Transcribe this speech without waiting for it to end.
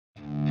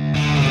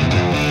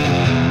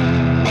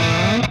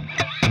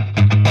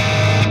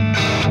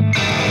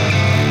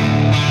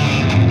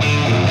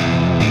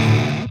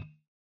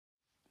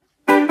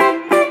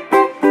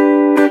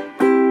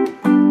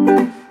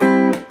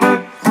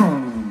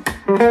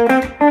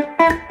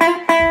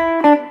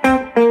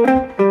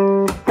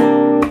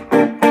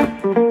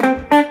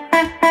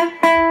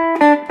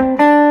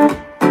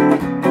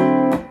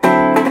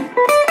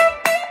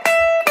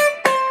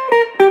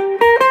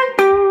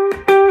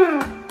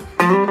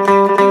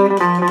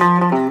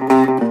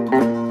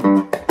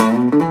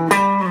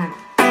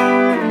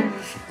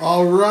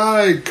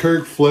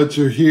Kirk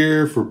Fletcher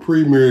here for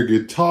Premier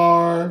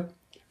Guitar,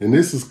 and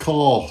this is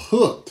called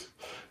Hooked.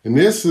 And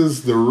this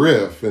is the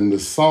riff and the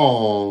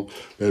song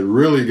that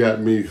really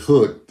got me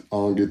hooked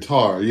on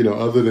guitar. You know,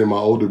 other than my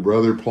older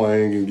brother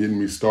playing and getting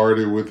me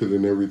started with it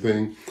and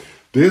everything,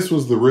 this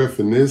was the riff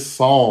in this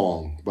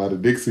song by the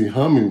Dixie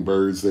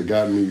Hummingbirds that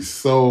got me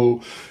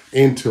so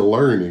into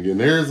learning. And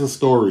there's a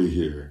story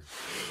here.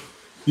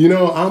 You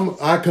know,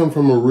 I come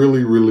from a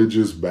really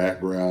religious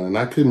background, and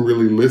I couldn't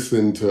really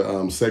listen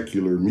to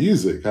secular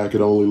music. I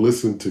could only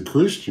listen to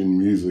Christian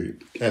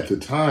music at the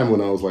time when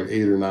I was like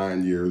 8 or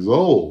 9 years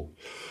old.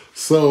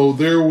 So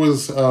there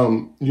was,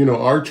 you know,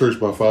 our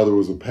church, my father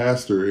was a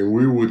pastor, and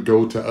we would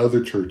go to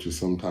other churches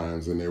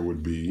sometimes, and there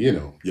would be, you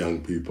know, young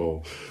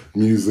people,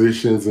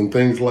 musicians and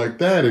things like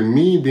that. And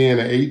me being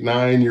an 8,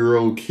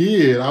 9-year-old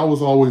kid, I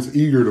was always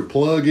eager to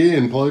plug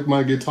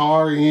my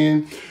guitar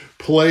in,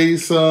 play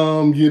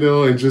some, you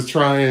know, and just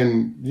try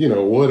and, you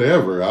know,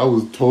 whatever. I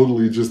was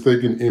totally just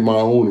thinking in my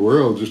own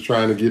world, just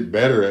trying to get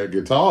better at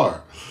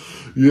guitar,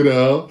 you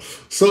know.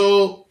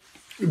 So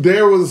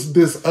there was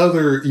this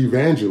other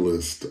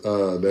evangelist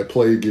that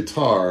played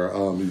guitar,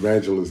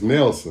 Evangelist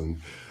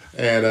Nelson.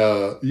 And,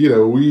 you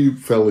know, we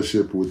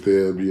fellowshiped with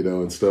them, you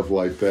know, and stuff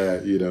like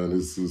that, you know, and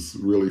this is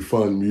really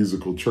fun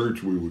musical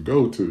church we would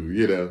go to,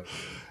 you know.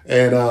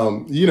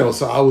 And, you know,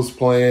 so I was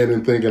playing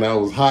and thinking I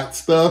was hot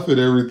stuff and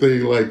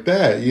everything like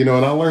that, you know,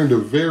 and I learned a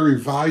very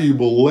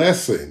valuable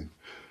lesson,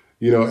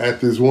 you know,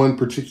 at this one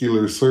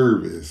particular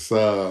service.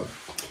 You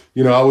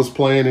know, I was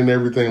playing and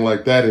everything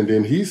like that, and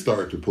then he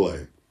started to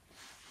play.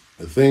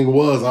 The thing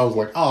was, I was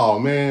like, oh,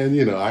 man,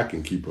 you know, I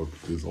can keep up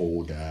with this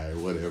old guy or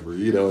whatever,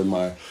 you know, in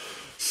my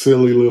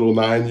silly little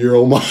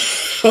 9-year-old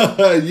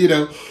mind, you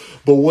know.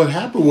 But what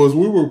happened was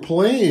we were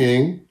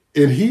playing,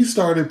 and he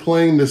started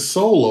playing the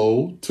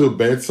solo to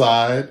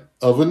Bedside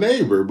of a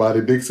Neighbor by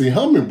the Dixie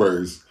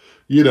Hummingbirds,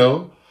 you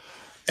know.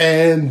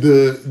 And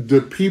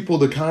the people,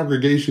 the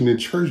congregation in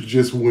church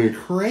just went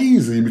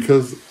crazy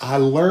because I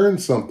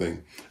learned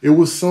something. It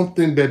was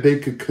something that they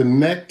could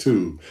connect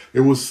to.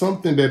 It was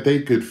something that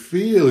they could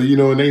feel, you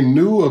know, and they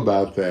knew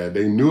about that.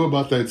 They knew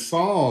about that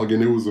song,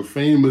 and it was a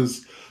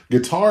famous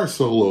guitar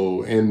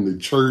solo in the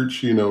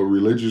church, you know,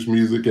 religious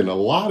music. And a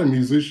lot of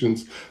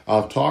musicians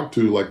I've talked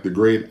to, like the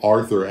great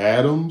Arthur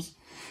Adams,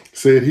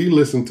 said he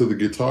listened to the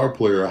guitar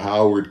player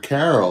Howard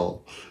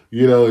Carroll,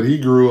 you know, and he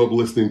grew up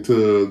listening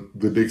to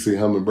the Dixie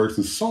Hummingbirds.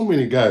 There's so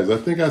many guys. I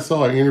think I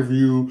saw an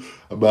interview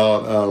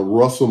about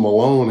Russell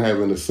Malone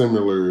having a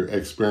similar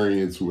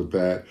experience with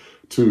that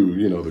too,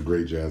 you know, the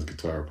great jazz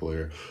guitar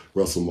player,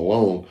 Russell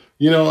Malone.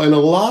 You know, and a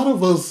lot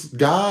of us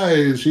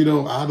guys, you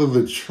know, out of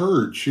the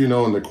church, you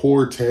know, and the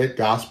quartet,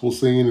 gospel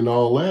scene and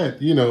all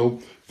that, you know,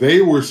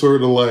 they were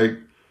sort of like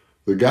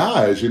the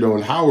guys, you know,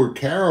 and Howard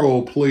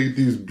Carroll played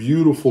these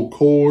beautiful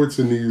chords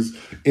and these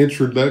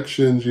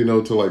introductions, you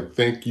know, to like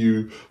Thank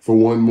You for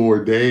One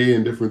More Day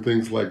and different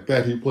things like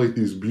that. He played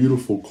these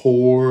beautiful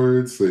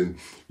chords and,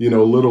 you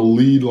know, little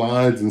lead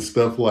lines and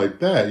stuff like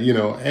that, you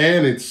know,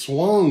 and it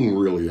swung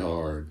really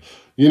hard.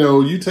 You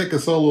know, you take a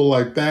solo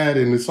like that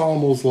and it's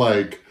almost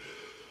like,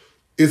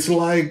 it's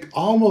like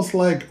almost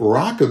like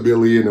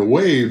rockabilly in a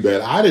way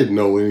that I didn't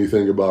know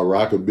anything about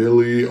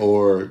rockabilly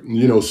or,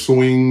 you know,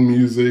 swing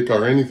music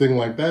or anything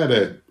like that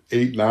at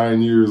 8,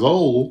 9 years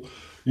old.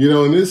 You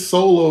know, and this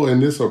solo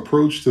and this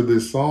approach to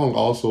this song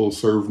also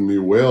served me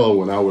well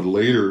when I would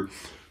later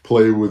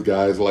play with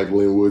guys like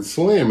Linwood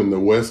Slim in the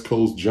West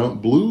Coast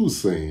jump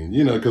blues scene,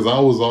 you know, because I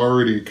was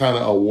already kind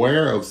of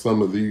aware of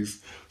some of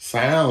these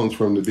sounds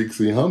from the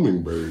Dixie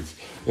Hummingbirds.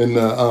 And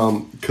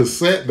the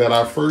cassette that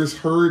I first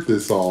heard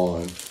this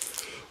on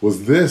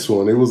was this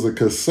one. It was a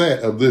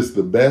cassette of this,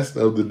 the best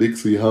of the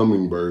Dixie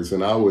Hummingbirds.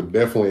 And I would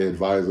definitely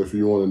advise, if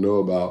you want to know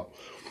about,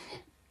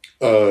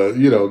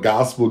 you know,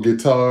 gospel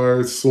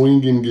guitar,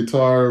 swinging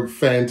guitar,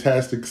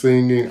 fantastic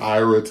singing,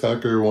 Ira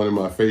Tucker, one of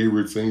my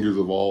favorite singers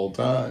of all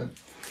time.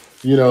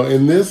 You know,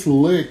 in this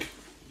lick,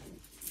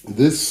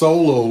 this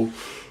solo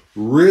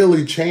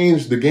really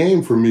changed the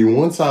game for me.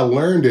 Once I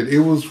learned it,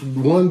 it was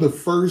one of the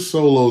first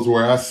solos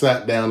where I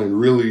sat down and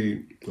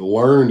really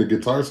learned the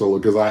guitar solo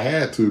because I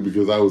had to,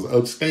 because I was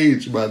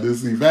upstaged by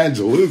this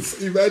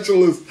evangelist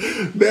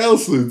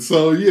Nelson.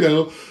 So, you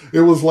know,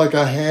 it was like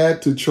I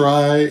had to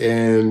try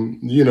and,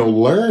 you know,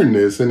 learn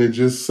this, and it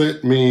just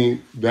set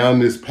me down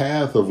this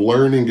path of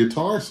learning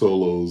guitar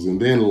solos. And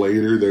then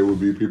later there would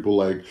be people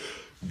like,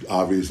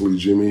 obviously,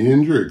 Jimi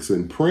Hendrix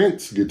and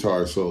Prince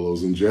guitar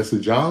solos and Jesse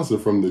Johnson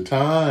from the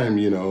time,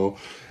 you know,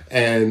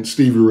 and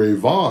Stevie Ray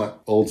Vaughan,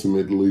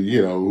 ultimately,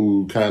 you know,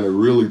 who kind of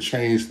really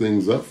changed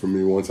things up for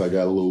me once I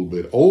got a little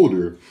bit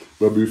older.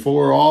 But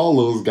before all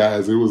those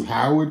guys, it was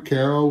Howard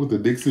Carroll with the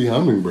Dixie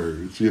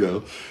Hummingbirds, you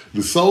know.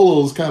 The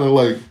solos kind of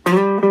like...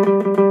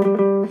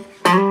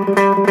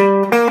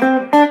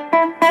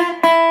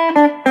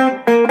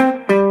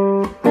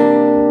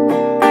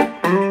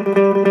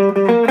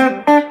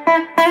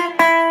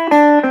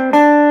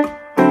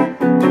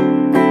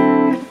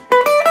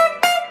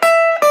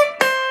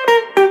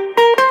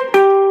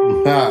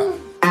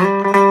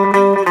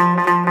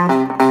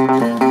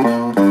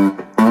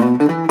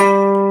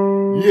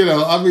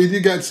 I mean,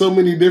 you got so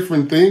many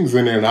different things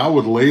in there. And I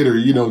would later,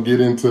 you know, get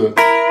into,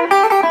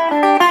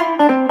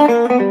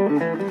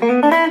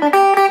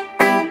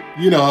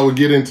 you know, I would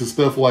get into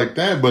stuff like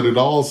that, but it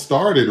all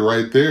started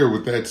right there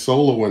with that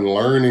solo and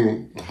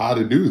learning how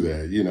to do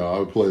that. You know, I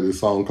would play this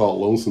song called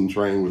Lonesome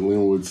Train with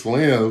Linwood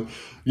Slim,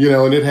 you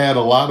know, and it had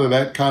a lot of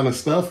that kind of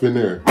stuff in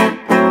there.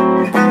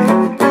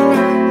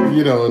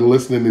 You know, and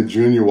listening to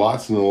Junior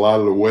Watson and a lot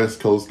of the West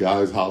Coast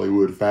guys,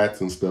 Hollywood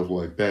Fats and stuff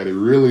like that, it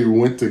really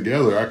went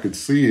together. I could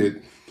see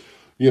it,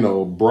 you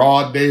know,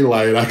 broad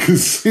daylight. I could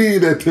see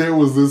that there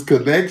was this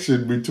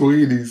connection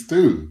between these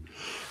two.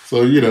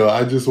 So, you know,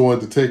 I just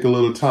wanted to take a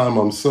little time.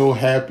 I'm so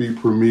happy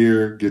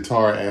Premier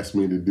Guitar asked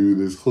me to do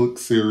this Hook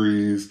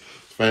series.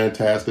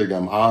 Fantastic.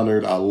 I'm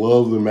honored. I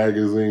love the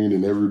magazine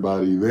and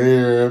everybody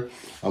there.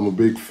 I'm a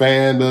big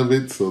fan of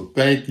it. So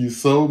thank you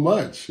so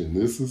much. And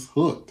this is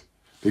Hooked.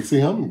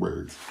 Dixie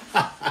Hummingbirds.